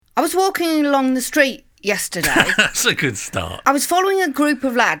I was walking along the street yesterday. That's a good start. I was following a group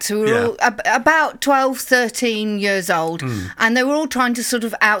of lads who were all about 12, 13 years old, and they were all trying to sort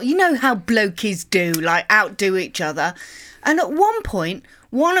of you know how blokies do, like outdo each other. And at one point,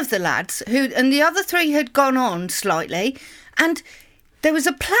 one of the lads, and the other three had gone on slightly, and there was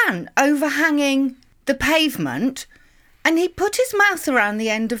a plant overhanging the pavement, and he put his mouth around the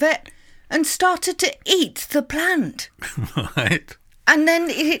end of it and started to eat the plant. Right. And then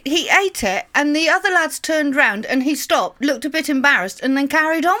he ate it, and the other lads turned round, and he stopped, looked a bit embarrassed, and then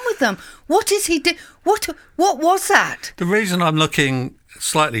carried on with them. What is he do? What was that? The reason I'm looking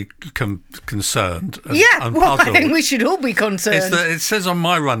slightly concerned and well, I puzzled think we should all be concerned. is that it says on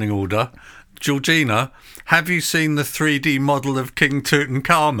my running order, Georgina, have you seen the 3D model of King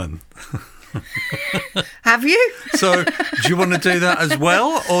Tutankhamun? Have you? So, do you want to do that as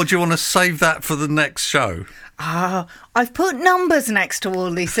well, or do you want to save that for the next show? I've put numbers next to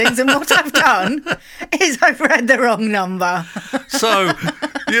all these things, and what I've done is I've read the wrong number. So,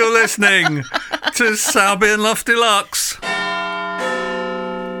 you're listening to Sowerby Luff Deluxe.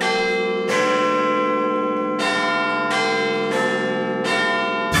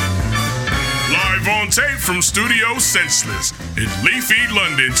 Live on tape from Studio Senseless in leafy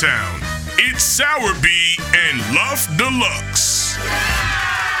London town, it's Sowerby and Luff Deluxe.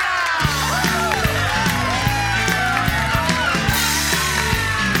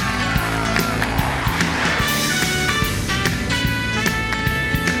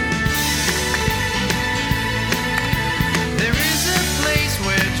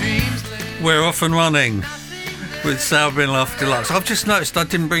 We're off and running with Sowerby and Luff Deluxe. I've just noticed I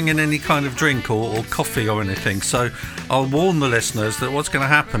didn't bring in any kind of drink or coffee or anything, so I'll warn the listeners that what's going to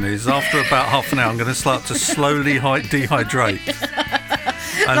happen is after about half an hour I'm going to start to slowly dehydrate.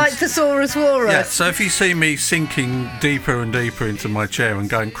 Like Thesaurus Walrus. Yeah, so if you see me sinking deeper and deeper into my chair and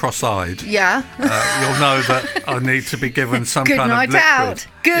going cross-eyed, you'll know that I need to be given some kind of liquid.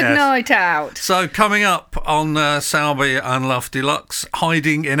 Good night out. So coming up on Sowerby and Luff Deluxe,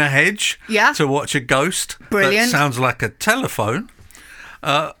 hiding in a hedge to watch a ghost. Brilliant. That sounds like a telephone.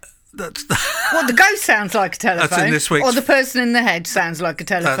 Well, the ghost sounds like a telephone. That's in this week's, or the person in the hedge sounds like a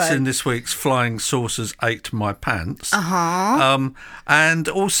telephone. That's in this week's Flying Saucers Ate My Pants. Uh-huh. And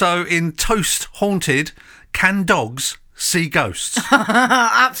also in Toast Haunted, Can Dogs See Ghosts?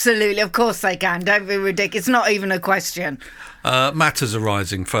 Absolutely, of course they can. Don't be ridiculous. It's not even a question. Matters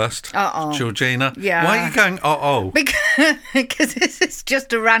arising first. Georgina. Yeah. Why are you going Because this is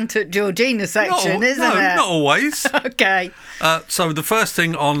just a rant at Georgina section, isn't it? No, not always. Okay. So the first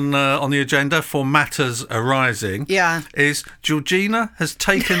thing on the agenda for Matters Arising is Georgina has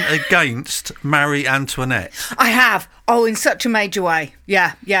taken against Marie Antoinette. I have. Oh, in such a major way.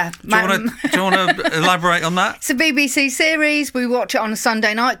 Yeah. Do you want to elaborate on that? It's a BBC series. We watch it on a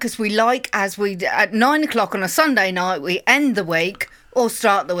Sunday night because we at 9 o'clock on a Sunday night, we end the week, or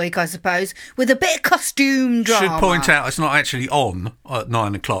start the week, I suppose, with a bit of costume drama. Should point out it's not actually on at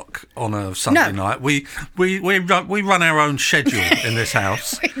 9 o'clock on a Sunday night. We run our own schedule in this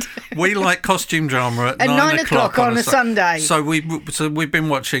house. We like costume drama at 9 o'clock on a Sunday. So we've been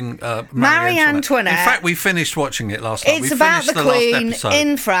watching Marie Antoinette. In fact, we finished watching it last night. It's about the Queen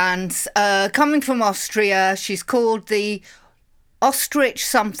in France, coming from Austria. She's called the Ostrich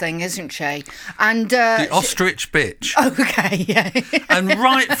something, isn't she? And the ostrich bitch. Okay, yeah. And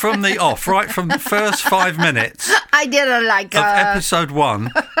right from the first 5 minutes, I didn't like of episode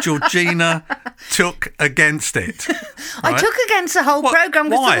 1, Georgina took against it. Right? I took against the whole programme.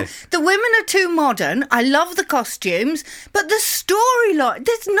 Why? The women are too modern. I love the costumes, but the storyline,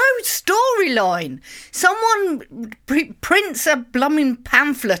 there's no storyline. Someone prints a blooming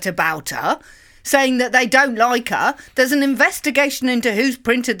pamphlet about her, saying that they don't like her. There's an investigation into who's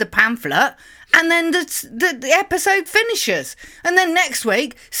printed the pamphlet, and then the episode finishes. And then next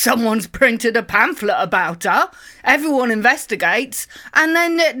week, someone's printed a pamphlet about her. Everyone investigates, and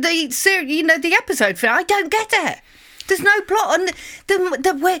then the episode finishes. I don't get it. There's no plot, and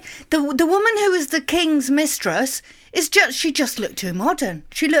the woman who is the king's mistress she just looked too modern.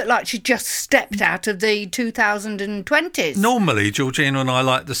 She looked like she just stepped out of the 2020s. Normally, Georgina and I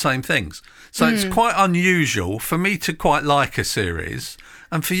like the same things. So it's quite unusual for me to quite like a series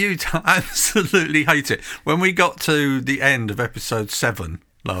and for you to absolutely hate it. When we got to the end of episode 7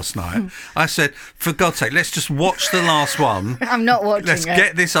 last night, I said, for God's sake, let's just watch the last one. I'm not watching Let's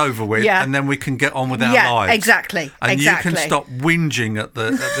get this over with, and then we can get on with our lives. Yeah, exactly. And you can stop whinging at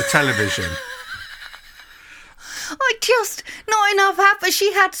the television. Not enough happened.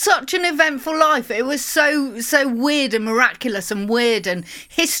 She had such an eventful life. It was so weird and miraculous and weird and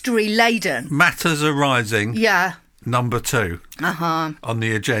history laden. Matters Arising. Yeah. number 2 on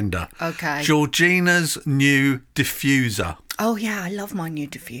the agenda. Okay. Georgina's new diffuser. Oh, yeah, I love my new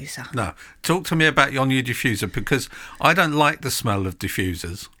diffuser. No, talk to me about your new diffuser, because I don't like the smell of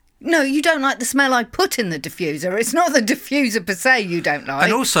diffusers. No, you don't like the smell I put in the diffuser. It's not the diffuser per se you don't like.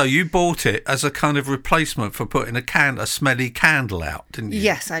 And also, you bought it as a kind of replacement for putting a smelly candle out, didn't you?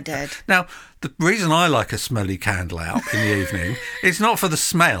 Yes, I did. Now, the reason I like a smelly candle out in the evening is not for the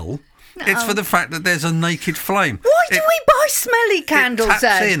smell. No. It's for the fact that there's a naked flame. Why do we buy smelly candles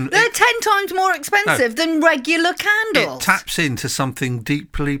then? They're 10 times more expensive than regular candles. It taps into something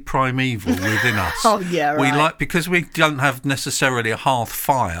deeply primeval within us. Oh, yeah, right. Because we don't have necessarily a hearth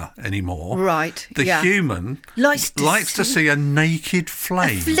fire anymore. Right, The human likes to see a naked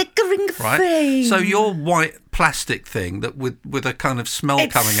flame. A flickering flame. So your white plastic thing that with a kind of smell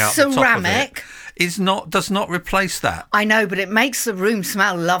coming out the top of ceramic. Does not replace that. I know, but it makes the room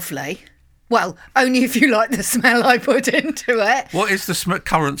smell lovely. Well, only if you like the smell I put into it. What is the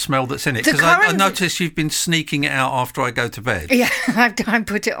current smell that's in it? Because I noticed you've been sneaking it out after I go to bed. Yeah, I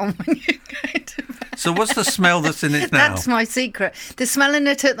put it on when you go to bed. So what's the smell that's in it now? That's my secret. The smell in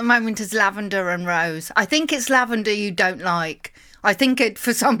it at the moment is lavender and rose. I think it's lavender you don't like. I think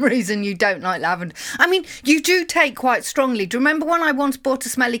for some reason you don't like lavender. I mean, you do take quite strongly. Do you remember when I once bought a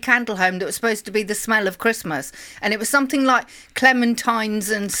smelly candle home that was supposed to be the smell of Christmas? And it was something like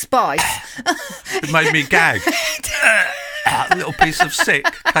clementines and spice. It made me gag. A little piece of sick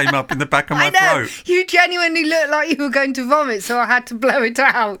came up in the back of my throat. You genuinely looked like you were going to vomit, so I had to blow it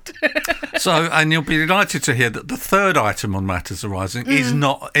out. And you'll be delighted to hear that the third item on Matters Arising is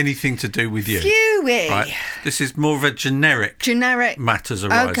not anything to do with you. Phewie. Right? This is more of a generic Matters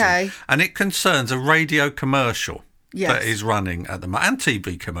Arising. Okay. And it concerns a radio commercial. Yes. That is running at the moment, and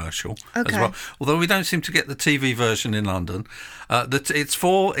TV commercial as well. Although we don't seem to get the TV version in London.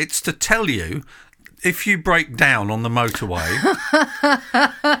 It's to tell you, if you break down on the motorway,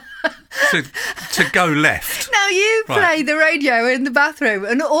 to go left. Now, you play the radio in the bathroom,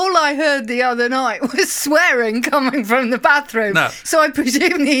 and all I heard the other night was swearing coming from the bathroom. No. So I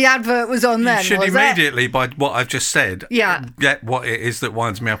presume the advert was on then, You should immediately, by what I've just said, get what it is that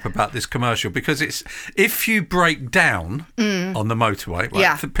winds me up about this commercial. Because it's, if you break down on the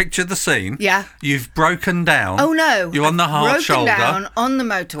motorway, picture the scene, you've broken down. Oh, no. You're on the hard shoulder. Broken down on the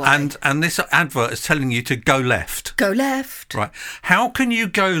motorway. And this advert is telling you to go left. Go left. Right. How can you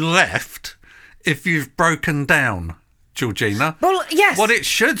go left if you've broken down, Georgina? Well, yes. What it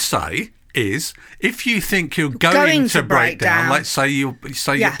should say is, if you think you're going to break down, like say your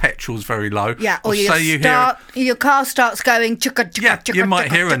petrol's very low, or your car starts going chugga, you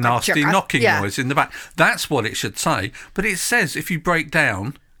might hear a nasty knocking noise in the back. That's what it should say. But it says if you break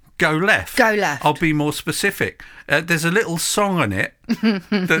down, go left. Go left. I'll be more specific. There's a little song on it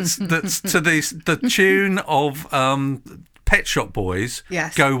that's to the tune of Pet Shop Boys.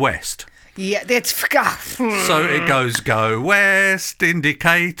 Yes. Go west. Yeah, that's so it goes, go west,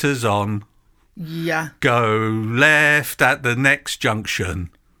 indicators on. Yeah. Go left at the next junction.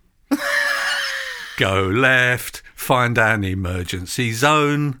 Go left, find an emergency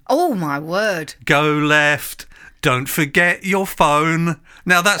zone. Oh, my word. Go left, don't forget your phone.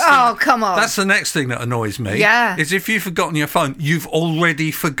 Now come on. That's the next thing that annoys me. Yeah. Is if you've forgotten your phone, you've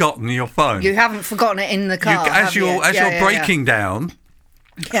already forgotten your phone. You haven't forgotten it in the car. As you're breaking down.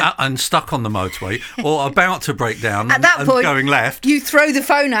 Yeah. And stuck on the motorway, or about to break down at that point, going left, you throw the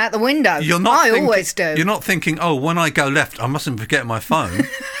phone out the window. Always do. You're not thinking, oh, when I go left, I mustn't forget my phone.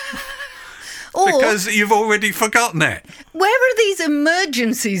 Because you've already forgotten it. Where are these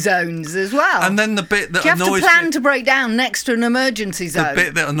emergency zones as well? And then the bit that do you have annoys to plan to break down next to an emergency zone? The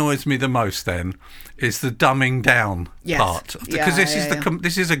bit that annoys me the most then is the dumbing down part. Because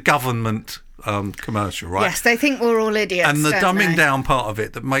this is a government commercial, right? Yes, they think we're all idiots. And the dumbing down part of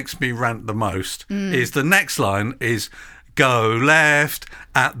it that makes me rant the most is the next line is, go left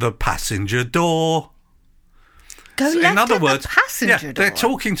at the passenger door. Go left in other at words, the passenger door? They're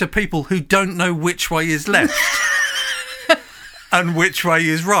talking to people who don't know which way is left and which way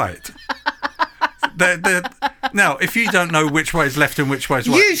is right. Now, if you don't know which way is left and which way is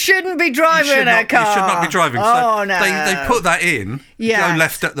right, you shouldn't be driving a car. You should not be driving. Oh, no. They put that in, go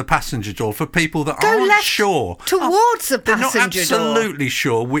left at the passenger door, for people that aren't sure. Towards the passenger door. They're not absolutely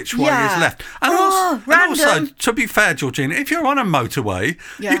sure which way is left. And also, to be fair, Georgina, if you're on a motorway,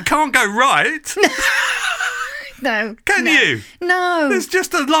 you can't go right. No. Can no. you? No. There's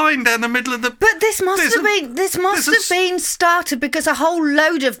just a line down the middle of the... But this must have been started because a whole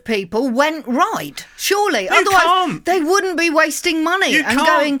load of people went right. Surely. Otherwise, can't. they wouldn't be wasting money You and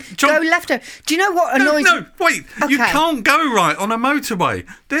can't. go left. Do you know what annoys me? No, wait. You can't go right on a motorway.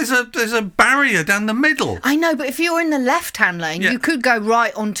 There's a barrier down the middle. I know, but if you're in the left-hand lane, you could go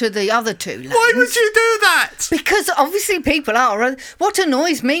right onto the other two lanes. Why would you do that? Because obviously people are. What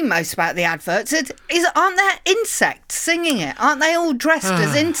annoys me most about the adverts is aren't there insects singing it? Aren't they all dressed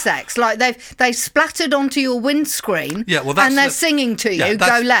as insects? Like they've splattered onto your windscreen and they're singing to you,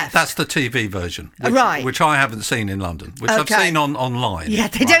 go left. That's the TV version. Which I haven't seen in London, which I've seen online. Yeah,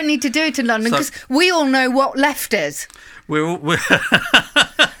 they don't need to do it in London because we all know what left is. We're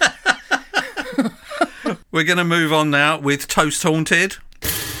going to move on now with Toast Haunted.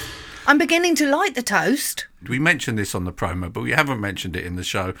 I'm beginning to like the toast. We mentioned this on the promo, but we haven't mentioned it in the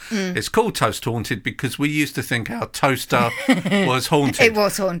show. It's called Toast Haunted because we used to think our toaster was haunted. It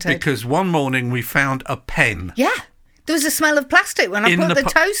was haunted. Because one morning we found a pen. Yeah. There was a smell of plastic when I put the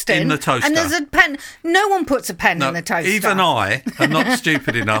toast in. In the toaster. And there's a pen. No one puts a pen in the toaster. Even I am not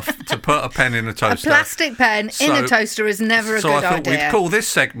stupid enough to put a pen in a toaster. A plastic pen in a toaster is never a good idea. So I thought we'd call this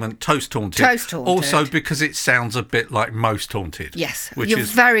segment Toast Haunted. Toast Haunted. Also because it sounds a bit like Most Haunted. Yes, you're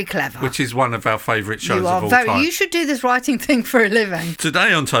very clever. Which is one of our favourite shows of all time. You should do this writing thing for a living.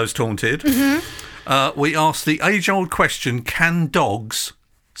 Today on Toast Haunted, we ask the age-old question, can dogs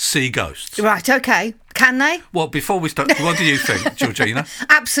see ghosts? Right, okay. Can they? Well, before we start, what do you think, Georgina?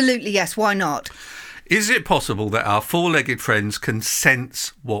 Absolutely, yes. Why not? Is it possible that our four-legged friends can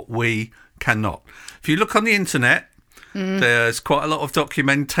sense what we cannot? If you look on the internet, there's quite a lot of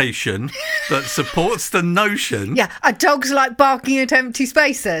documentation that supports the notion... Yeah, are dogs like barking at empty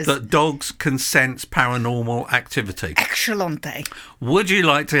spaces? ...that dogs can sense paranormal activity. Excellente. Would you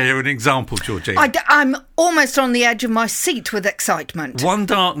like to hear an example, Georgina? I'm almost on the edge of my seat with excitement. One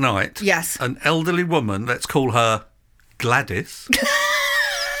dark night, yes, an elderly woman, let's call her Gladys...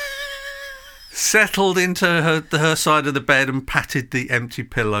 settled into her side of the bed and patted the empty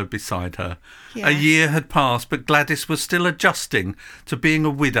pillow beside her. Yes. A year had passed, but Gladys was still adjusting to being a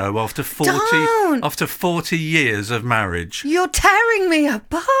widow after 40 years of marriage. You're tearing me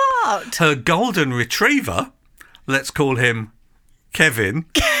apart. Her golden retriever, let's call him Kevin.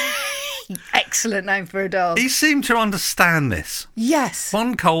 Excellent name for a dog. He seemed to understand this. Yes.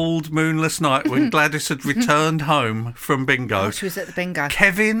 One cold, moonless night when Gladys had returned home from bingo. Oh, she was at the bingo.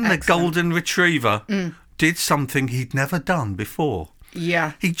 Kevin, the golden retriever, did something he'd never done before.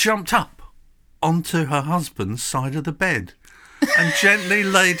 Yeah. He jumped up onto her husband's side of the bed and gently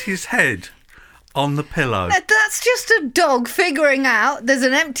laid his head on the pillow. That's just a dog figuring out there's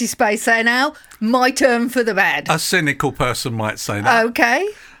an empty space there now. My turn for the bed. A cynical person might say that. Okay.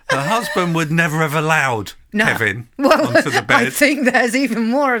 Her husband would never have allowed Kevin onto the bed. I think there's even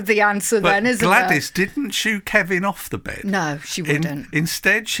more of the answer then, isn't there? Gladys didn't shoo Kevin off the bed. No, she wouldn't.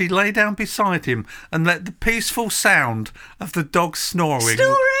 Instead, she lay down beside him and let the peaceful sound of the dog snoring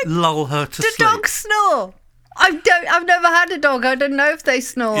lull her to sleep. Do dogs snore? I've never had a dog. I don't know if they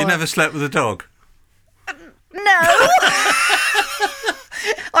snore. You never slept with a dog? No.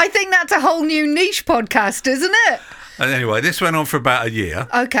 I think that's a whole new niche podcast, isn't it? And anyway, this went on for about a year.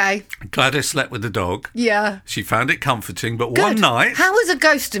 Okay. Gladys slept with the dog. Yeah. She found it comforting, but Good. one night... How was a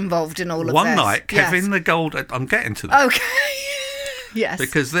ghost involved in all of this? One night, Kevin the gold... I'm getting to that. Okay. Yes.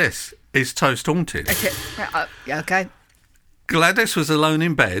 Because this is Toast Haunted. Okay. Gladys was alone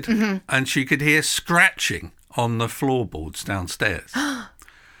in bed and she could hear scratching on the floorboards downstairs.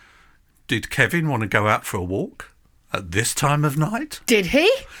 Did Kevin want to go out for a walk at this time of night? Did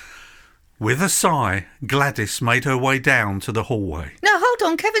he? With a sigh, Gladys made her way down to the hallway. No, hold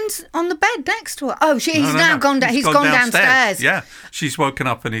on. Kevin's on the bed next to her. Oh, he's now gone down. He's gone downstairs. Yeah, she's woken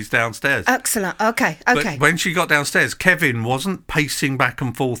up and he's downstairs. Excellent. Okay. But when she got downstairs, Kevin wasn't pacing back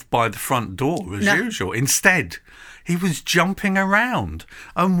and forth by the front door as usual. Instead, he was jumping around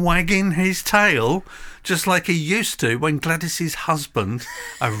and wagging his tail just like he used to when Gladys's husband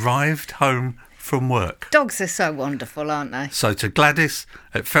arrived home from work. Dogs are so wonderful, aren't they? So to Gladys,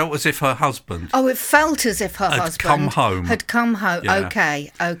 it felt as if her husband... Oh, it felt as if her husband... Had come home. Yeah.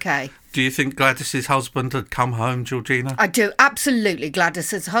 Okay. Do you think Gladys's husband had come home, Georgina? I do, absolutely.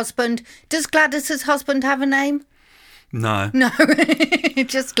 Gladys's husband. Does Gladys's husband have a name? No. No,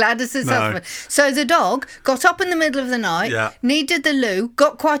 just Gladys's husband. So the dog got up in the middle of the night, needed the loo,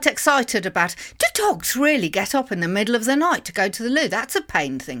 got quite excited about it. Do dogs really get up in the middle of the night to go to the loo? That's a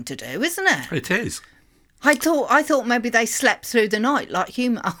pain thing to do, isn't it? It is. I thought maybe they slept through the night like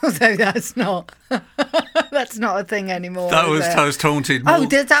human. Although that's not a thing anymore. That was it? Toast Haunted.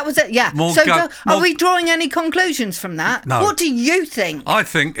 That was it. Yeah. Are we drawing any conclusions from that? No. What do you think? What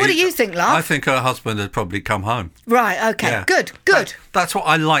do you think, love? I think her husband had probably come home. Right. Okay. Yeah. Good. That's what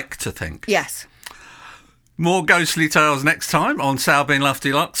I like to think. Yes. More ghostly tales next time on Sowerby Luff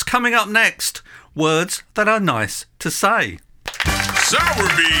Deluxe. Coming up next, words that are nice to say.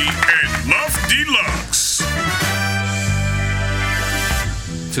 Sowerby and Luff Deluxe.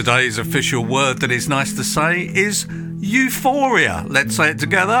 Today's official word that is nice to say is euphoria. Let's say it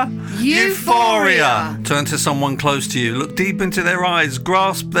together. Euphoria. Turn to someone close to you, look deep into their eyes,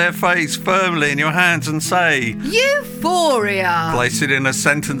 grasp their face firmly in your hands and say euphoria. Place it in a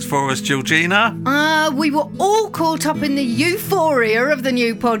sentence for us, Georgina. We were all caught up in the euphoria of the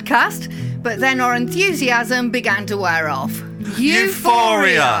new podcast, but then our enthusiasm began to wear off.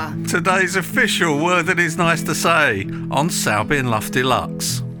 Euphoria. Today's official word that is nice to say on Sowerby and Luff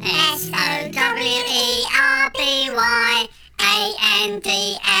Deluxe.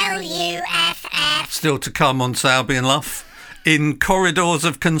 SOWERBYANDLUFF. Still to come on Sowerby and Luff. In Corridors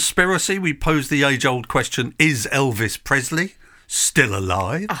of Conspiracy, we pose the age-old question, is Elvis Presley still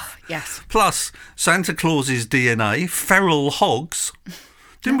alive? Oh, yes. Plus, Santa Claus's DNA, feral hogs.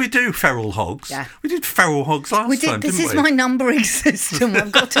 Didn't we do feral hogs? Yeah. We did feral hogs last time, didn't we? This is my numbering system.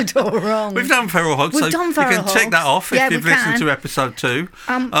 I've got it all wrong. We've done feral hogs. We've done feral hogs. You can check that off if you've listened to episode 2.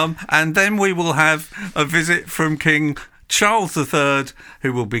 And then we will have a visit from King Charles III,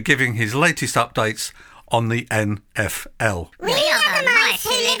 who will be giving his latest updates on the NFL. We are the mice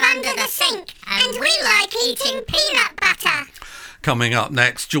who live under the sink, and we like eating peanut butter. Coming up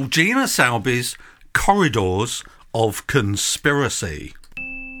next, Georgina Sowerby's Corridors of Conspiracy.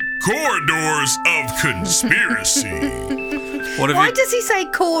 Corridors of Conspiracy. Why does he say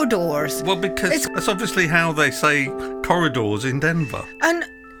corridors? Well, because that's obviously how they say corridors in Denver. And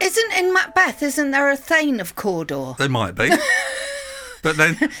isn't in Macbeth, isn't there a Thane of Cawdor? There might be. But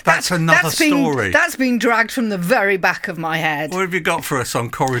then that's another story. That's been dragged from the very back of my head. What have you got for us on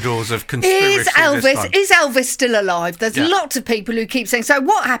Corridors of Conspiracy Is Elvis still alive? There's lots of people who keep saying, so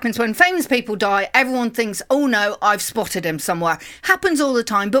what happens when famous people die? Everyone thinks, oh no, I've spotted him somewhere. Happens all the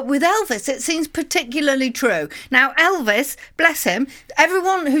time. But with Elvis, it seems particularly true. Now, Elvis, bless him,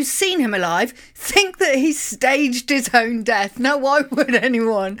 everyone who's seen him alive think that he staged his own death. Now, why would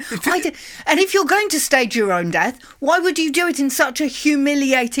anyone? And if you're going to stage your own death, why would you do it in such a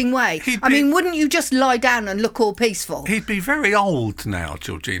humiliating way? Wouldn't you just lie down and look all peaceful? He'd be very old now,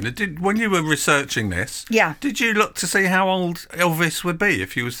 Georgina. When you were researching this, yeah, did you look to see how old Elvis would be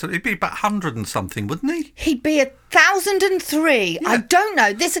if he was? He'd be about 100 and something, wouldn't he? He'd be 1,003. Yeah. I don't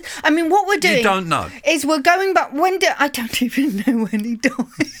know. What we're doing. You don't know. Is we're going back. I don't even know when he died.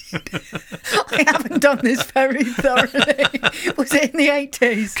 I haven't done this very thoroughly. Was it in the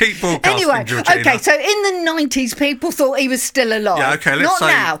 80s? Keep broadcasting, anyway, Georgina. Okay, so in the 90s, people thought he was still alive. Yeah, okay, let's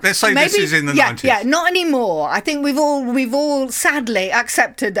say this is in the 90s. Yeah, not anymore. I think we've all sadly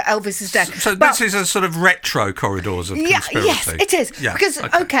accepted that Elvis is dead. So this is a sort of retro Corridors of Conspiracy. Yes, it is. Yeah, because,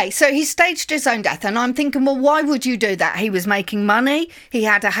 so he staged his own death, and I'm thinking, well, why would you do that? He was making money. He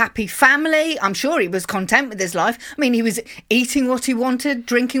had a happy family. I'm sure he was content with his life. I mean, he was eating what he wanted,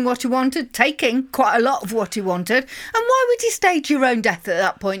 drinking what he wanted, taking quite a lot of what he wanted. And why would you stage your own death at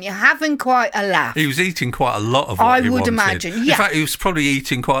that point? You're having quite a laugh. He was eating quite a lot of what he wanted. I would imagine, yeah. In fact, he was probably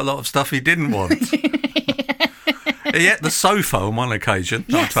eating quite a lot of stuff he didn't want. He ate the sofa on one occasion,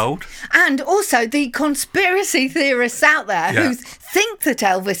 yes. I'm told. And also the conspiracy theorists out there who think that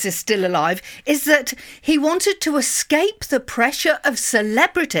Elvis is still alive is that he wanted to escape the pressure of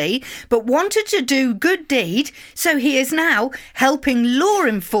celebrity but wanted to do good deed, so he is now helping law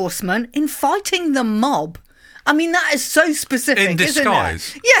enforcement in fighting the mob. I mean, that is so specific, in disguise.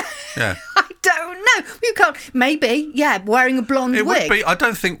 Isn't it? Yeah. I don't know. You can't. Maybe, wearing a blonde wig. Would be. I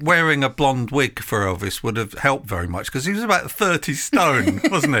don't think wearing a blonde wig for Elvis would have helped very much because he was about 30 stone,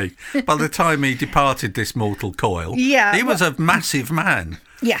 wasn't he? By the time he departed this mortal coil. Yeah. He was a massive man.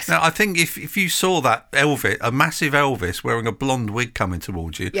 Yes. Now, I think if you saw that Elvis, a massive Elvis wearing a blonde wig coming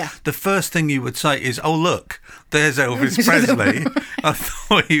towards you, the first thing you would say is, oh, look, there's Elvis Presley. I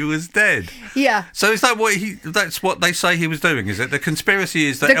thought he was dead. Yeah. So is that that's what they say he was doing, is it? The conspiracy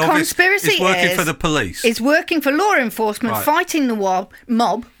is that Elvis is working for the police. Is working for law enforcement, fighting the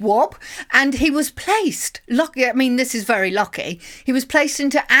mob, and he was placed, lucky, I mean, this is very lucky, he was placed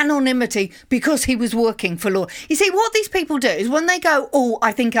into anonymity because he was working for law. You see, what these people do is when they go, oh, I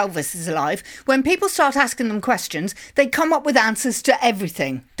I think Elvis is alive. When people start asking them questions, they come up with answers to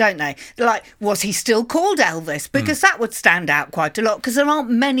everything, don't they? Like, was he still called Elvis? Because that would stand out quite a lot, because there aren't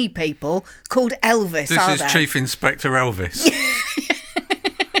many people called Elvis, This are is there? Chief Inspector Elvis.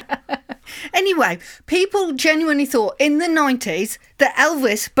 Anyway, people genuinely thought in the 90s that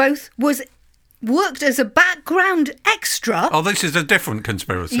Elvis worked as a background extra. Oh, this is a different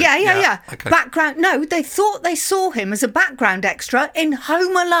conspiracy. Yeah. Okay. Background. No, they thought they saw him as a background extra in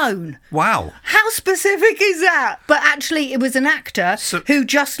Home Alone. Wow. How specific is that? But actually, it was an actor who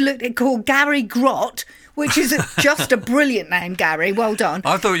just called Gary Grott, which is just a brilliant name, Gary. Well done.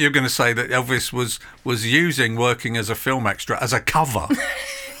 I thought you were going to say that Elvis was using working as a film extra as a cover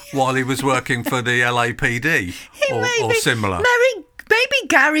while he was working for the LAPD or similar. Maybe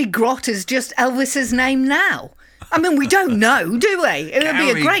Gary Grott is just Elvis's name now. I mean, we don't know, do we? It would be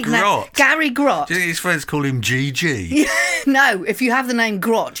a great name. Gary Grott. Do you think his friends call him GG? No, if you have the name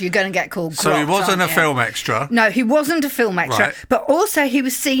Grott, you're going to get called Grott. So he wasn't a film extra? No, he wasn't a film extra. Right. But also he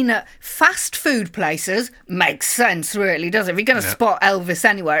was seen at fast food places. Makes sense, really, doesn't it? If you're going to spot Elvis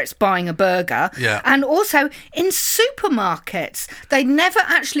anywhere, it's buying a burger. Yeah. And also in supermarkets. They never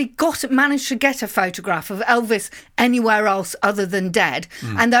actually managed to get a photograph of Elvis anywhere else other than dead.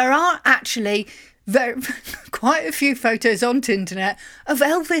 And there are actually quite a few photos on the internet of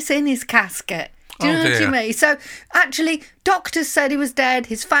Elvis in his casket. Do you know what I mean? So, actually, doctors said he was dead.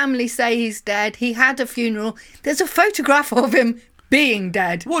 His family say he's dead. He had a funeral. There's a photograph of him being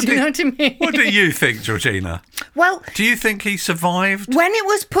dead. Do you know what I mean? What do you think, Georgina? Well, do you think he survived? When it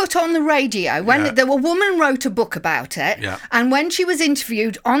was put on the radio, a woman wrote a book about it, and when she was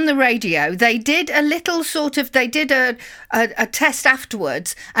interviewed on the radio, they did a test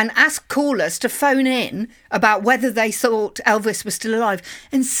afterwards and asked callers to phone in about whether they thought Elvis was still alive,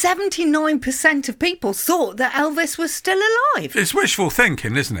 and 79% of people thought that Elvis was still alive. It's wishful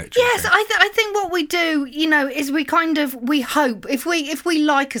thinking, isn't it, Georgina? Yes, I think what we do, is we hope, if we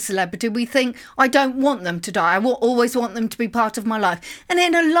like a celebrity, we think, I don't want them to die. I will always want them to be part of my life. And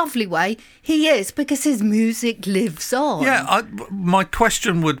in a lovely way, he is, because his music lives on. Yeah, my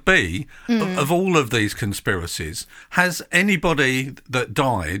question would be, of all of these conspiracies, has anybody that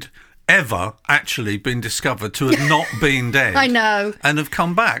died ever actually been discovered to have not been dead? I know. And have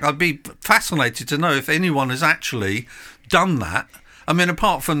come back? I'd be fascinated to know if anyone has actually done that. I mean,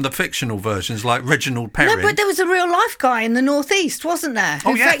 apart from the fictional versions like Reginald Perrin. No, but there was a real life guy in the northeast, wasn't there?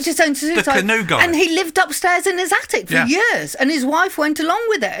 Who faked his own suicide. The canoe guy. And he lived upstairs in his attic for years. And his wife went along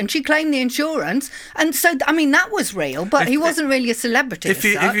with it, and she claimed the insurance. And so, I mean, that was real, but he wasn't really a celebrity. If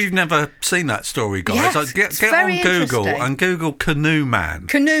you've never seen that story, guys, get on Google and Google Canoe Man.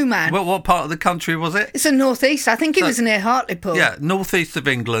 Canoe Man. Well, what part of the country was it? It's the northeast. I think he was near Hartlepool. Yeah, northeast of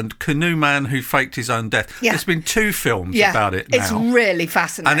England. Canoe Man who faked his own death. Yeah. There's been 2 films about it now. It's really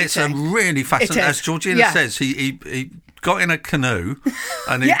fascinating. And it's a really fascinating. As Georgina says, he got in a canoe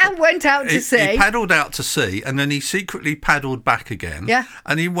and and went out to sea. He paddled out to sea, and then he secretly paddled back again. Yeah.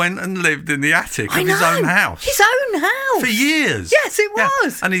 And he went and lived in the attic of his own house. His own house. For years. Yes, it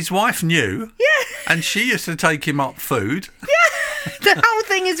was. And his wife knew. Yeah. And she used to take him up food. Yeah. The whole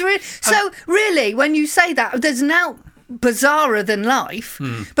thing is really... So, really, when you say that, there's now... bizarrer than life,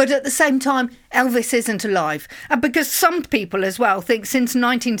 but at the same time Elvis isn't alive, and because some people as well think since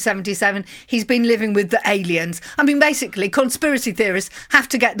 1977 he's been living with the aliens. I mean, basically conspiracy theorists have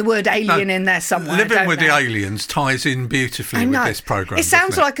to get the word alien in there somewhere. Living with the aliens ties in beautifully with this programme. It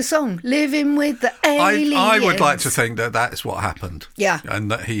sounds like a song. Living with the aliens. I would like to think that that's what happened. Yeah.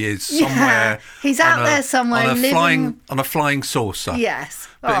 And that he is somewhere. Yeah. He's out there somewhere on a flying saucer. Yes.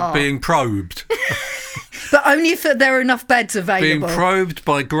 Being probed. But only if there are enough beds available. Being probed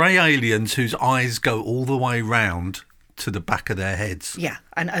by grey aliens whose eyes go all the way round to the back of their heads. Yeah,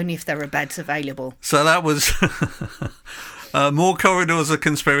 and only if there are beds available. So that was more Corridors of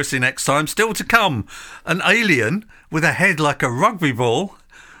Conspiracy next time. Still to come, an alien with a head like a rugby ball.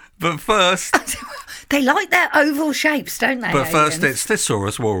 But first... They like their oval shapes, don't they, But aliens? First it's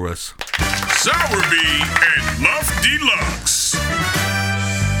Thesaurus Walrus. Sowerby and Luff Deluxe.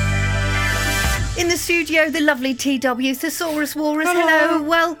 In the studio, the lovely TW, Thesaurus Walrus. Hello,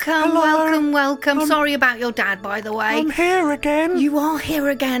 welcome. Sorry about your dad, by the way. I'm here again. You are here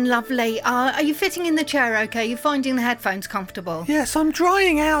again, lovely. Are you fitting in the chair okay? You're finding the headphones comfortable? Yes, I'm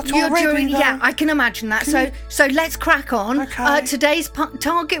drying out already. Yeah, I can imagine that. So let's crack on. Okay. Today's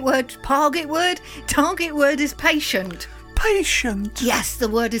target word is patient. Patient? Yes, the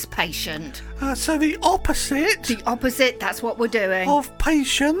word is patient. So the opposite? The opposite, that's what we're doing. Of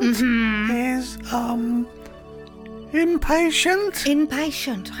patient is, Impatient.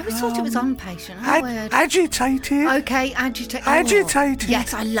 Impatient. I always thought it was unpatient. How weird. Agitated. Okay, agitated. Agitated.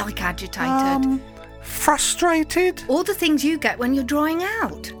 Yes, I like agitated. Frustrated. All the things you get when you're drying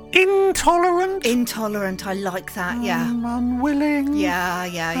out. Intolerant. Intolerant, I like that, yeah. Unwilling.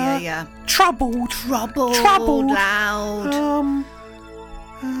 Yeah. Troubled. Troubled. Loud.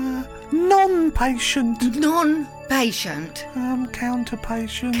 Non-patient. Non-patient.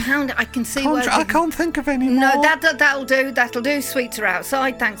 Counter-patient. I can see where... I can't think of any more. No, that'll do. That'll do. Sweets are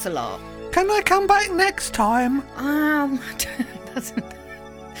outside. Thanks a lot. Can I come back next time?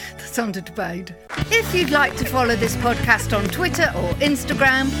 That's under debate. If you'd like to follow this podcast on Twitter or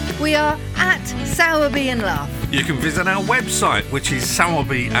Instagram, we are at Sowerby and Luff. You can visit our website, which is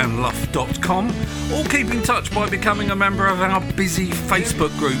sowerbyandluff.com, or keep in touch by becoming a member of our busy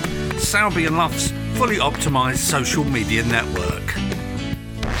Facebook group, Sowerby and Luff's fully optimised social media network.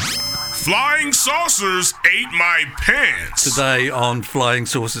 Flying saucers ate my pants. Today on Flying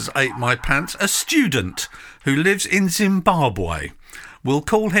Saucers Ate My Pants, a student who lives in Zimbabwe. We'll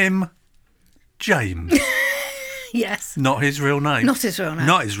call him James. Yes. Not his real name. Not his real name.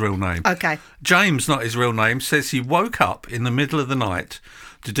 Not his real name. Okay. James, not his real name, says he woke up in the middle of the night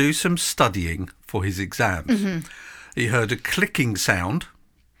to do some studying for his exams. Mm-hmm. He heard a clicking sound,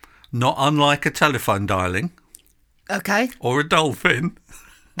 not unlike a telephone dialing. Okay. Or a dolphin.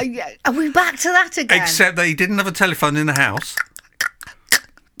 Are we back to that again? Except that he didn't have a telephone in the house.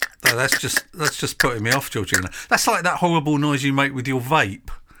 Oh, that's just putting me off, Georgina. That's like that horrible noise you make with your vape.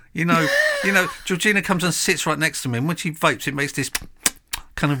 You know, Georgina comes and sits right next to me, and when she vapes, it makes this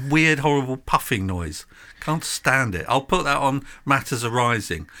kind of weird, horrible puffing noise. Can't stand it. I'll put that on Matters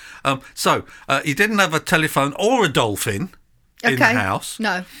Arising. So he didn't have a telephone or a dolphin in the house.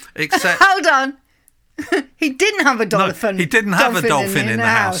 No. Except hold on. He didn't have a dolphin. No, he didn't have a dolphin in the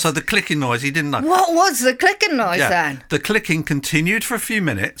house. So the clicking noise, he didn't know. What was the clicking noise then? The clicking continued for a few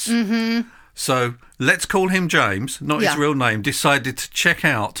minutes. Mm-hmm. So let's call him James, not his real name, decided to check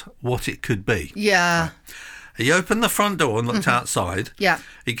out what it could be. Yeah. Right. He opened the front door and looked outside. Yeah.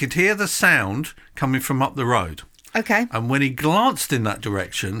 He could hear the sound coming from up the road. Okay. And when he glanced in that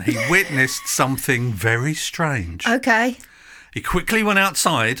direction, he witnessed something very strange. Okay. He quickly went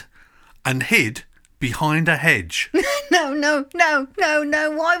outside and hid behind a hedge. No.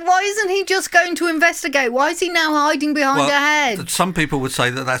 Why isn't he just going to investigate? Why is he now hiding behind a hedge? Some people would say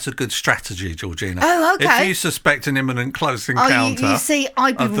that that's a good strategy, Georgina. Oh, okay. If you suspect an imminent close encounter... you see,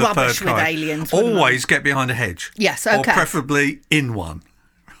 I'd be rubbish with aliens. Always get behind a hedge. Yes, okay. Or preferably in one.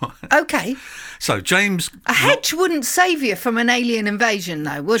 Okay. So James... A hedge wouldn't save you from an alien invasion,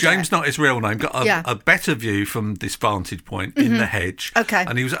 though, would it? James, not his real name, got a better view from this vantage point in the hedge. Okay.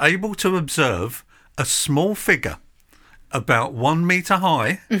 And he was able to observe a small figure about 1 metre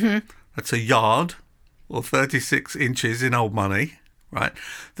high. Mm-hmm. That's a yard or 36 inches in old money, right?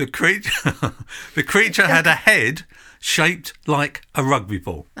 The creature had a head shaped like a rugby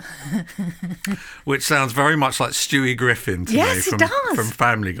ball, which sounds very much like Stewie Griffin to me from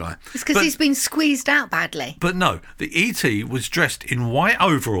Family Guy. It's because he's been squeezed out badly. But no, the E.T. was dressed in white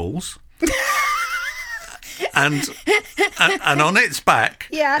overalls. And on its back,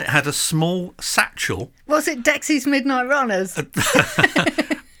 it had a small satchel. Was it Dexy's Midnight Runners? It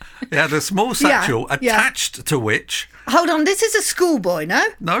had a small satchel attached to which... Hold on, this is a schoolboy, no?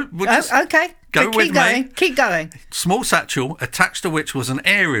 No, okay. Keep going. Keep going. Small satchel attached to which was an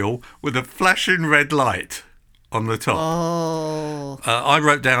aerial with a flashing red light on the top. Oh. I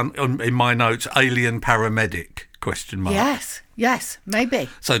wrote down in my notes, alien paramedic, ? Yes, maybe.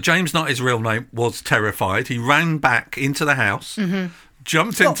 So James, not his real name, was terrified. He ran back into the house,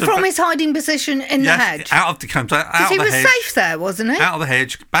 jumped into... From his hiding position in the hedge? Out of the hedge. Because he was safe there, wasn't he? Out of the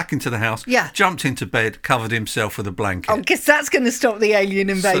hedge, back into the house, jumped into bed, covered himself with a blanket. I guess that's going to stop the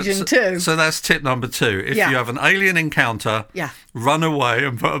alien invasion too. So that's tip number 2. If you have an alien encounter, run away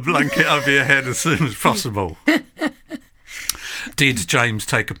and put a blanket over your head as soon as possible. Did James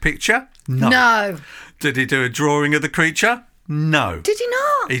take a picture? No. Did he do a drawing of the creature? No. Did he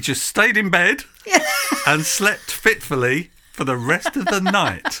not? He just stayed in bed and slept fitfully for the rest of the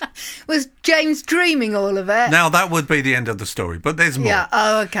night. Was James dreaming all of it? Now, that would be the end of the story, but there's more. Yeah,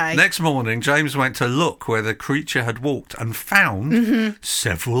 oh, okay. Next morning, James went to look where the creature had walked and found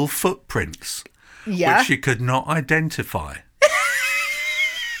several footprints, which he could not identify.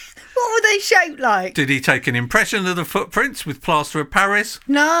 What were they shaped like? Did he take an impression of the footprints with plaster of Paris?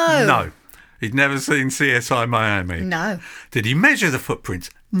 No. He'd never seen CSI Miami. No. Did he measure the footprints?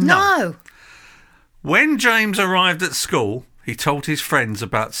 No. When James arrived at school he told his friends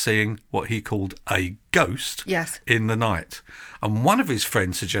about seeing what he called a ghost in the night. And one of his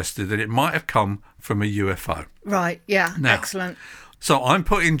friends suggested that it might have come from a UFO. Right, yeah, now, excellent. So I'm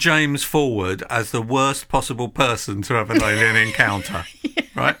putting James forward as the worst possible person to have an alien encounter,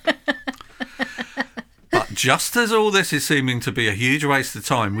 right? But just as all this is seeming to be a huge waste of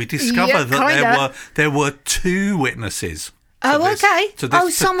time, we discover that there were 2 witnesses. To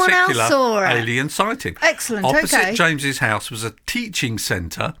this someone else saw it. Alien sighting. Excellent, Opposite James's house was a teaching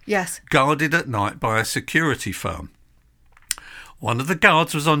centre guarded at night by a security firm. One of the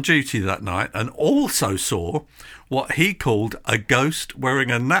guards was on duty that night and also saw what he called a ghost wearing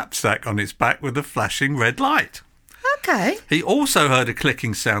a knapsack on its back with a flashing red light. Okay. He also heard a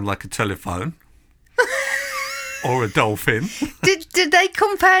clicking sound like a telephone. Or a dolphin. Did they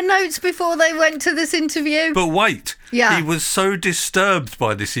compare notes before they went to this interview? But wait. Yeah. He was so disturbed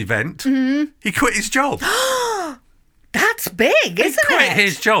by this event, he quit his job. That's big, isn't it? He quit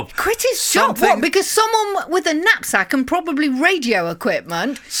his job. Quit his job? What? Because someone with a knapsack and probably radio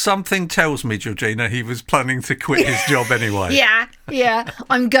equipment. Something tells me, Georgina, he was planning to quit his job anyway. Yeah.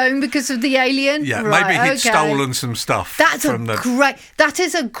 I'm going because of the alien. Yeah, right, maybe he'd stolen some stuff. That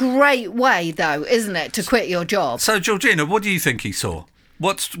is a great way, though, isn't it, to quit your job? So, Georgina, what do you think he saw?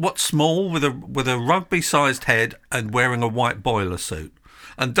 What's small with a rugby-sized head and wearing a white boiler suit?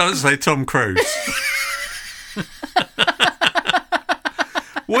 And don't say Tom Cruise.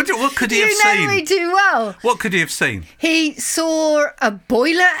 What could he have seen? You know me too well. What could he have seen? He saw a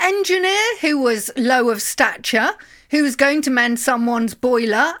boiler engineer who was low of stature, who was going to mend someone's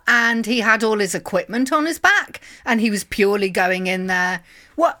boiler, and he had all his equipment on his back, and he was purely going in there.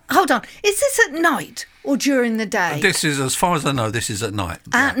 What? Hold on. Is this at night or during the day? This is, as far as I know, this is at night.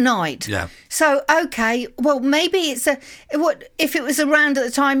 At night? Yeah. So, okay, well, maybe it's if it was around at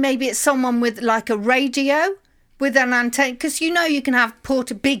the time, maybe it's someone with like a radio with an antenna, because you can have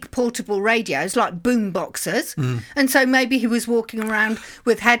big portable radios like boom boxes, and so maybe he was walking around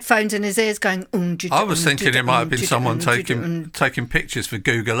with headphones in his ears going. I was thinking it might have been someone taking pictures for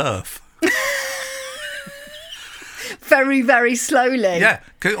Google Earth. Very, very slowly. Yeah,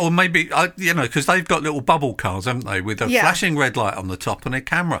 or maybe, because they've got little bubble cars, haven't they, with a flashing red light on the top and a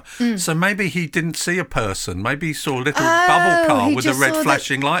camera. So maybe he didn't see a person. Maybe he saw a little bubble car with a red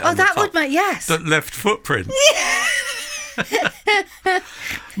flashing light on the top. Oh, that would make, yes. That left footprints.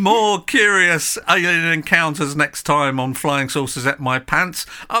 More curious alien encounters next time on Flying Saucers at My Pants.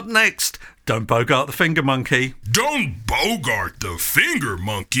 Up next, don't bogart the finger monkey. Don't bogart the finger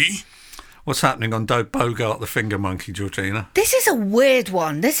monkey. What's happening on Don't Bogart the Finger Monkey, Georgina? This is a weird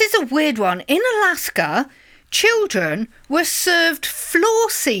one. In Alaska, children were served floor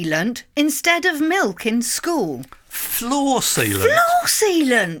sealant instead of milk in school. Floor sealant? Floor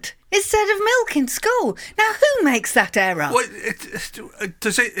sealant instead of milk in school. Now, who makes that error? Well,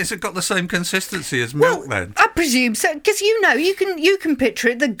 has it got the same consistency as milk then? I presume so, because you can picture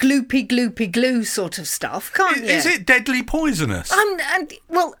it, the gloopy glue sort of stuff, can't you? Is it deadly poisonous?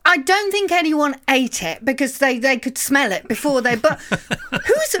 Well, I don't think anyone ate it because they could smell it before they. But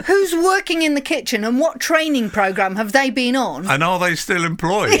who's working in the kitchen and what training program have they been on? And are they still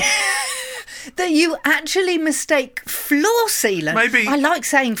employed? That you actually mistake floor sealant. Maybe I like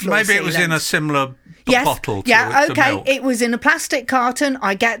saying floor sealant. Maybe it was in a similar bottle. To milk. It was in a plastic carton.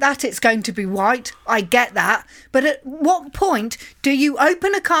 I get that. It's going to be white. I get that. But at what point do you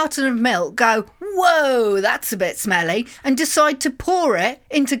open a carton of milk, go, whoa, that's a bit smelly, and decide to pour it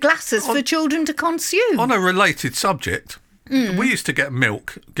into glasses for children to consume? On a related subject, we used to get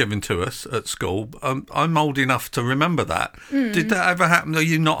milk given to us at school. I'm old enough to remember that. Did that ever happen? Are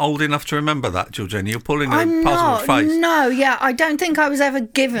you not old enough to remember that, Georgina? You're pulling a puzzled face. No, I don't think I was ever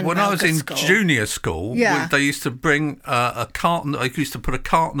given When milk I was in junior school, they used to bring a carton. They used to put a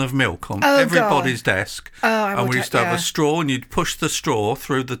carton of milk on everybody's desk. And we used to have a straw, and you'd push the straw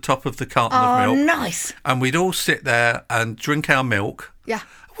through the top of the carton of milk. Oh, nice. And we'd all sit there and drink our milk. Yeah.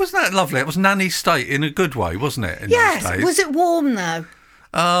 Wasn't that lovely? It was nanny state in a good way, wasn't it? Yes. Those days? Was it warm though?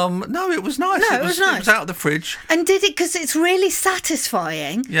 No, it was nice. No, it was nice. It was out of the fridge. And did it, because it's really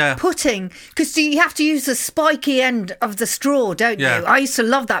satisfying. Yeah. Because you have to use the spiky end of the straw, don't you? I used to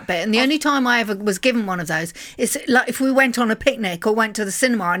love that bit. And the only time I ever was given one of those is like if we went on a picnic or went to the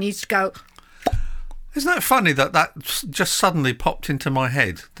cinema and used to go. Isn't that funny that just suddenly popped into my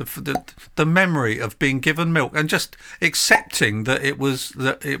head? The memory of being given milk and just accepting that it was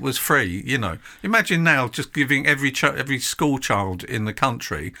free. You know, imagine now just giving every school child in the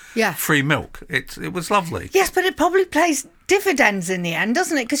country free milk. It was lovely. Yes, but it probably pays dividends in the end,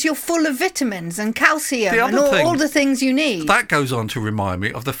 doesn't it? Because you're full of vitamins and calcium and all the things you need. That goes on to remind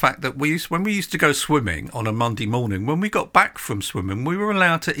me of the fact that when we used to go swimming on a Monday morning, when we got back from swimming, we were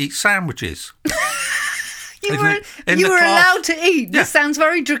allowed to eat sandwiches. You were allowed to eat. This sounds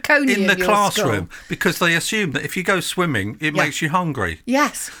very draconian. In the classroom, because they assume that if you go swimming, it makes you hungry.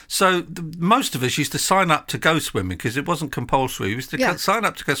 Yes. So most of us used to sign up to go swimming because it wasn't compulsory. We used to sign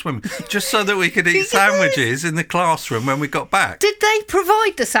up to go swimming just so that we could eat sandwiches in the classroom when we got back. Did they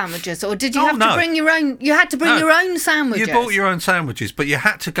provide the sandwiches, or did you have to bring your own? You had to bring your own sandwiches. You bought your own sandwiches, but you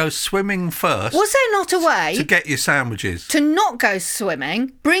had to go swimming first. Was there not a way to get your sandwiches? To not go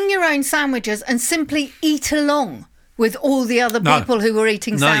swimming, bring your own sandwiches, and simply eat along with all the other people who were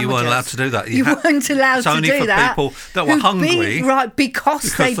eating sandwiches. No, you weren't allowed to do that. You weren't allowed to do that. It's only for people that were hungry.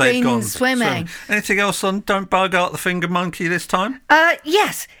 Because they'd been swimming. Anything else on Don't Bogart the Finger Monkey this time?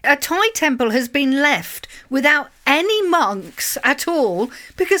 Yes. A Thai temple has been left without any monks at all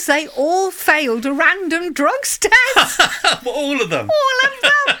because they all failed a random drugs test. All of them? All of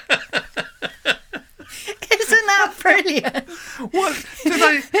them. Isn't that brilliant? What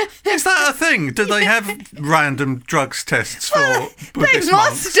is that a thing? Do they have random drugs tests for Buddhist They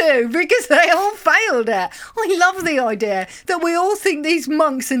monks? must do, because they all failed it. I love the idea that we all think these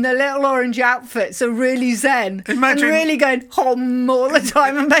monks in their little orange outfits are really zen. Imagine, and really going hom all the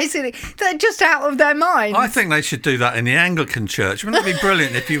time, and basically they're just out of their minds. I think they should do that in the Anglican church. Wouldn't it be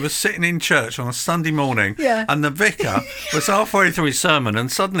brilliant if you were sitting in church on a Sunday morning and the vicar was halfway through his sermon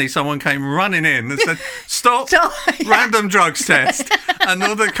and suddenly someone came running in and said, Stop. Random drugs test. And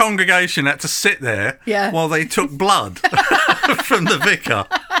all the congregation had to sit there while they took blood from the vicar.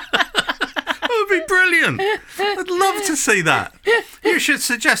 That would be brilliant. I'd love to see that. You should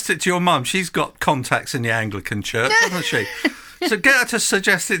suggest it to your mum. She's got contacts in the Anglican church, hasn't she? So get her to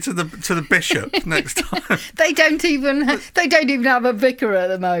suggest it to the bishop next time. They don't even have a vicar at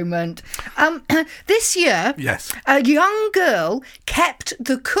the moment. This year, a young girl kept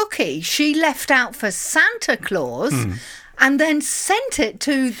the cookie she left out for Santa Claus and then sent it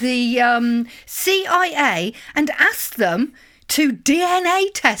to the CIA and asked them to DNA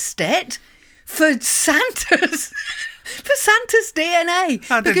test it for Santa's DNA.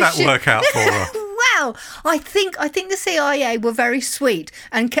 How did that work out for her? Well, I think the CIA were very sweet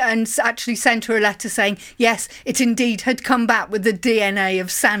and actually sent her a letter saying, yes, it indeed had come back with the DNA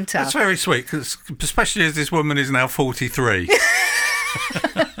of Santa. That's very sweet, cause especially as this woman is now 43.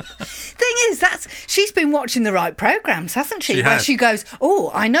 Thing is, she's been watching the right programmes, hasn't she? Where she goes,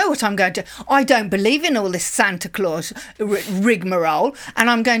 I know what I'm going to... I don't believe in all this Santa Claus rigmarole, and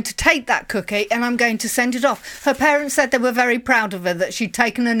I'm going to take that cookie and I'm going to send it off. Her parents said they were very proud of her, that she'd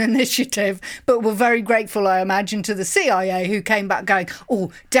taken an initiative, but were very grateful, I imagine, to the CIA, who came back going,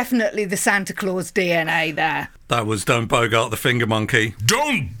 definitely the Santa Claus DNA there. That was Don't Bogart the Finger Monkey.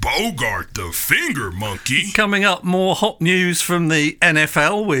 Don't Bogart the Finger Monkey. Coming up, more hot news from the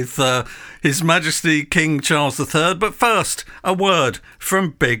NFL with His Majesty King Charles III. But first, a word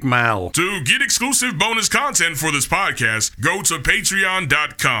from Big Mal. To get exclusive bonus content for this podcast, go to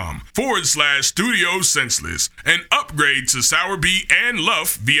patreon.com/Studio Senseless and upgrade to Sowerby and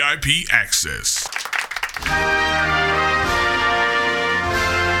Luff VIP access.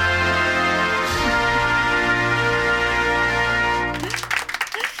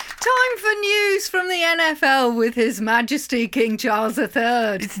 Time for news from the NFL with His Majesty King Charles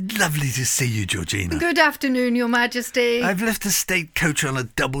III. It's lovely to see you, Georgina. Good afternoon, Your Majesty. I've left the state coach on a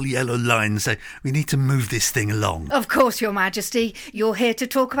double yellow line, so we need to move this thing along. Of course, Your Majesty. You're here to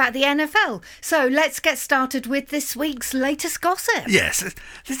talk about the NFL. So let's get started with this week's latest gossip. Yes,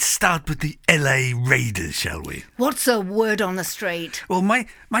 let's start with the LA Raiders, shall we? What's the word on the street? Well, my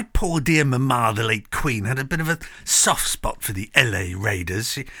poor dear Mama, the late Queen, had a bit of a soft spot for the LA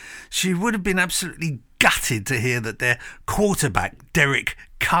Raiders. She would have been absolutely gutted to hear that their quarterback, Derek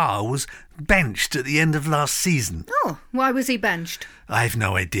Carr, was benched at the end of last season. Oh, why was he benched? I've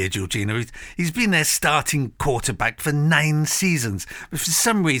no idea, Georgina. He's been their starting quarterback for 9 seasons, but for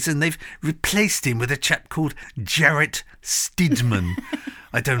some reason they've replaced him with a chap called Jarrett Stidman.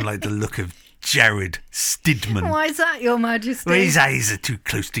 I don't like the look of Jared Stidman. Why is that, Your Majesty? Well, his eyes are too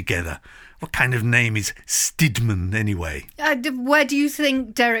close together. What kind of name is Stidman, anyway? Where do you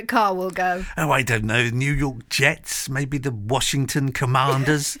think Derek Carr will go? Oh, I don't know. New York Jets? Maybe the Washington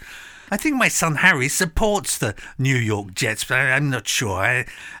Commanders? I think my son Harry supports the New York Jets, but I'm not sure. I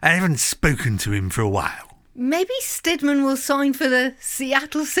haven't spoken to him for a while. Maybe Stidman will sign for the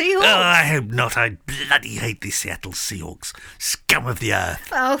Seattle Seahawks? Oh, I hope not. I bloody hate the Seattle Seahawks. Scum of the earth.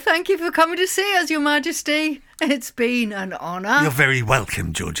 Oh, thank you for coming to see us, Your Majesty. It's been an honour. You're very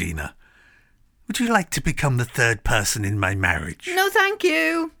welcome, Georgina. Would you like to become the third person in my marriage? No, thank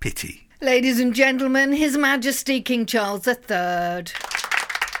you. Pity. Ladies and gentlemen, His Majesty King Charles III.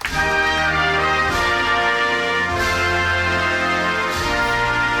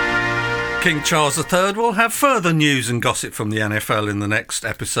 King Charles III will have further news and gossip from the NFL in the next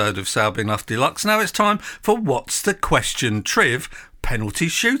episode of Sowerby Luff Deluxe. Now it's time for What's the Question Triv Penalty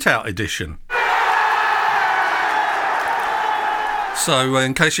Shootout Edition. So,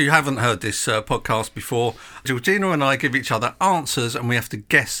 in case you haven't heard this podcast before, Georgina and I give each other answers and we have to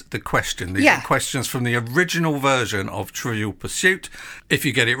guess the question. These are questions from the original version of Trivial Pursuit. If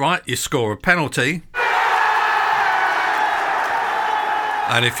you get it right, you score a penalty.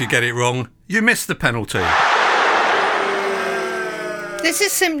 And if you get it wrong, you miss the penalty. This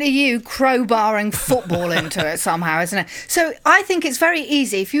is simply you crowbarring football into it somehow, isn't it? So I think it's very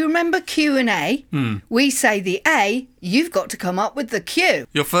easy. If you remember Q&A, we say the A, you've got to come up with the Q.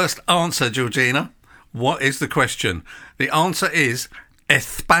 Your first answer, Georgina. What is the question? The answer is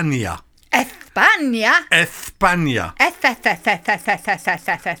España. España? España.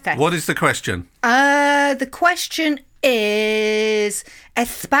 What is the question? The question is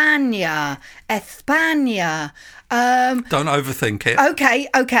España. Don't overthink it. Okay.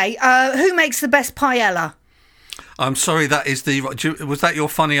 Who makes the best paella? I'm sorry, that is was that your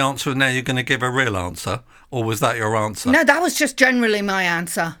funny answer and now you're going to give a real answer? Or was that your answer? No, that was just generally my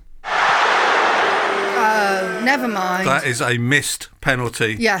answer. Oh, never mind. That is a missed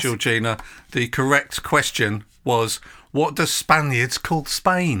penalty, yes. Georgina. The correct question was, what do Spaniards call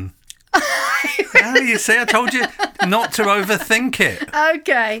Spain? You see, I told you not to overthink it.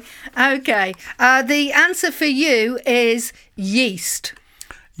 Okay. The answer for you is yeast.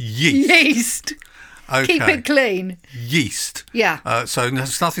 Yeast. Okay. Keep it clean. Yeast. Yeah. So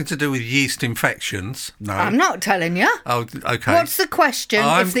it's nothing to do with yeast infections. No. I'm not telling you. Oh, okay. What's the question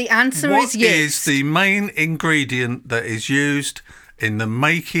if the answer is yeast? What is the main ingredient that is used in the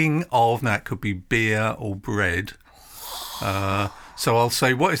making of, now it could be beer or bread. So I'll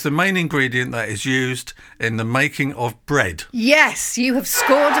say, what is the main ingredient that is used in the making of bread? Yes, you have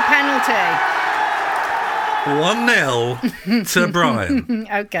scored a penalty. 1-0 to Brian.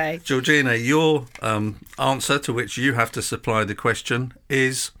 Okay. Georgina, your answer, to which you have to supply the question,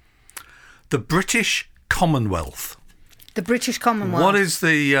 is the British Commonwealth. The British Commonwealth. What is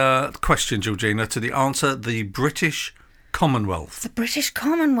the question, Georgina, to the answer, the British Commonwealth? The British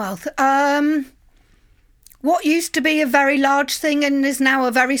Commonwealth. What used to be a very large thing and is now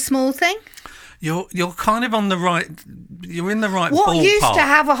a very small thing? You're kind of on the right. You're in the right ballpark. What used to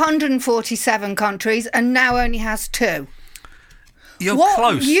have 147 countries and now only has 2? You're close.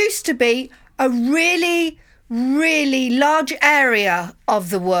 What used to be a really, really large area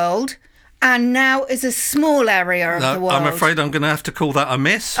of the world and now is a small area of the world. I'm afraid I'm going to have to call that a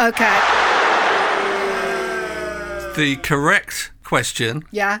miss. Okay. The correct question.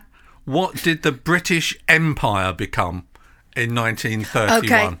 Yeah. What did the British Empire become in 1931?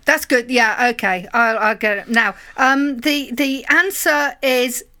 Okay, that's good. Yeah, okay, I'll get it now. The answer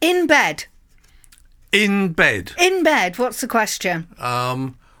is in bed. In bed. In bed. What's the question?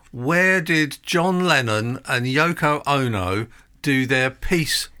 Where did John Lennon and Yoko Ono do their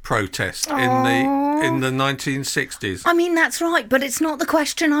peace protest in the 1960s? I mean, that's right, but it's not the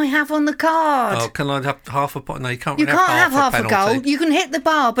question I have on the card. Oh, can I have half a point? No, you can't. You can't have half a penalty. goal. You can hit the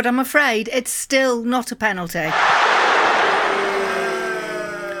bar, but I'm afraid it's still not a penalty.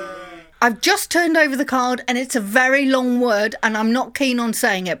 I've just turned over the card and it's a very long word and I'm not keen on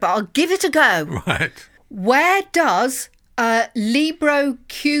saying it, but I'll give it a go. Right. Where does Libro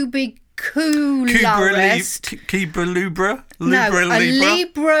cubicularist... Cubalubra? No, a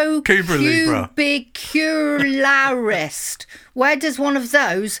Libro Cubalubra. Cubicularist. Where does one of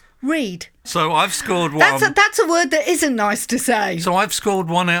those read? So I've scored one. That's a word that isn't nice to say. So I've scored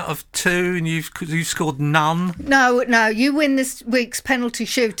 1 out of 2 and you've scored none. No, you win this week's penalty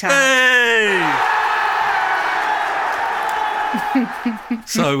shootout. Hey!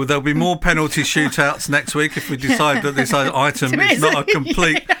 So there'll be more penalty shootouts next week if we decide that this item is not a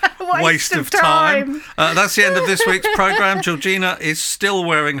complete Waste of time. That's the end of this week's programme. Georgina is still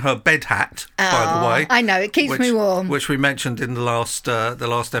wearing her bed hat, by the way. I know, it keeps me warm. Which we mentioned in the last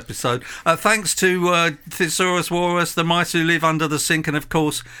episode. Thanks to Thesaurus Walrus, the mice who live under the sink, and of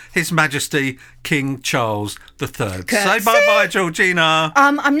course, His Majesty King Charles III. Say bye-bye, Georgina.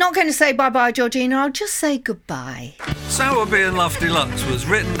 I'm not going to say bye-bye, Georgina. I'll just say goodbye. Sowerby and Luff Deluxe was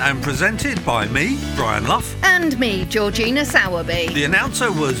written and presented by me, Brian Luff. And me, Georgina Sowerby. The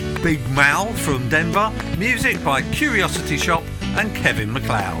announcer was Big Mal from Denver. Music by Curiosity Shop and Kevin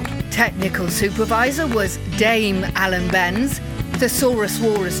MacLeod. Technical supervisor was Dame Alan Benz. Thesaurus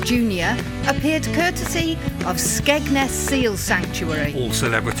Walrus Jr. appeared courtesy of Skegness Seal Sanctuary. All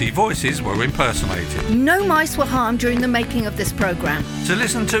celebrity voices were impersonated. No mice were harmed during the making of this programme. To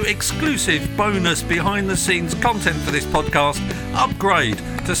listen to exclusive bonus behind-the-scenes content for this podcast, upgrade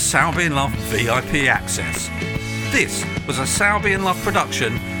to Sowerby and Luff VIP access. This was a Sowerby and Luff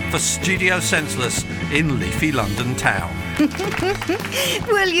production for Studio Senseless in leafy London town.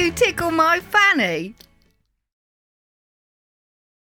 Will you tickle my fanny?